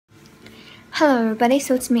Hello everybody,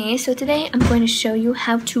 so it's me. So today I'm going to show you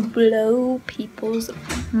how to blow people's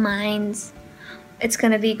minds. It's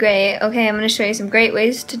gonna be great. Okay, I'm gonna show you some great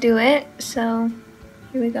ways to do it. So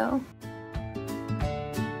here we go.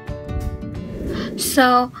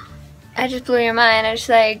 So I just blew your mind. I just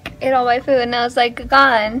like ate all my food and now it's like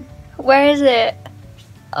gone. Where is it?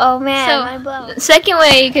 Oh man, mind blown. The second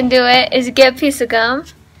way you can do it is get a piece of gum,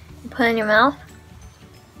 put it in your mouth,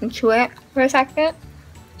 and chew it for a second.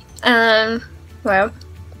 Well,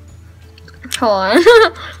 hold on.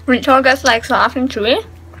 When it all gets like soft and chewy.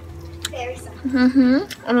 Very soft.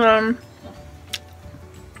 And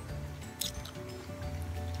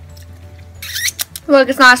look,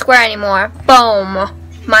 it's not square anymore. Boom.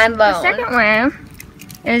 Mind blown. The second way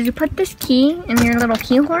is you put this key in your little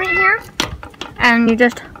keyhole right here, and you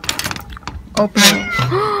just open it.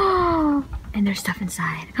 And there's stuff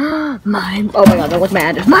inside. Oh my god, that was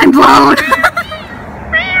mad. It's mind blown.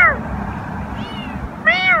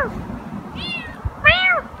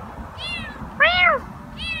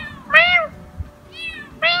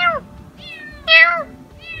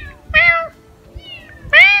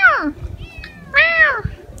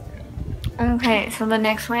 Okay, so the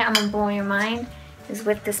next way I'm gonna blow your mind is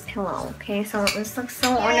with this pillow. Okay, so this looks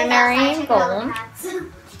so ordinary and gold.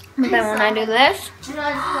 But then when I do this, it's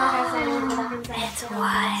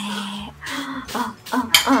white.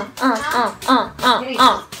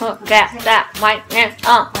 Look at that whiteness.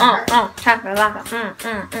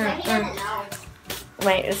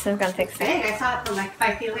 Wait, this is gonna take a second. I saw it from like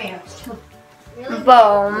 5 feet away.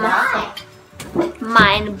 Boom.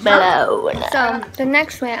 Mind blown. So the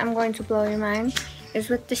next way I'm going to blow your mind is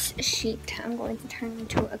with this sheet. I'm going to turn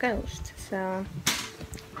into a ghost. So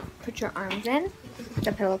put your arms in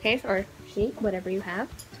the pillowcase or sheet, whatever you have.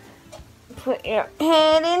 Put your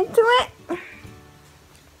head into it. Let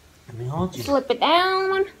me hold you. Flip it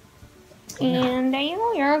down. And there you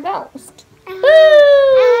go, you're a ghost.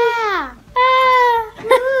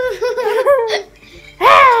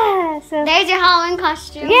 So there's your Halloween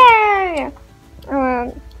costume. Yeah.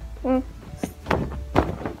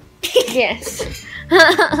 Yes.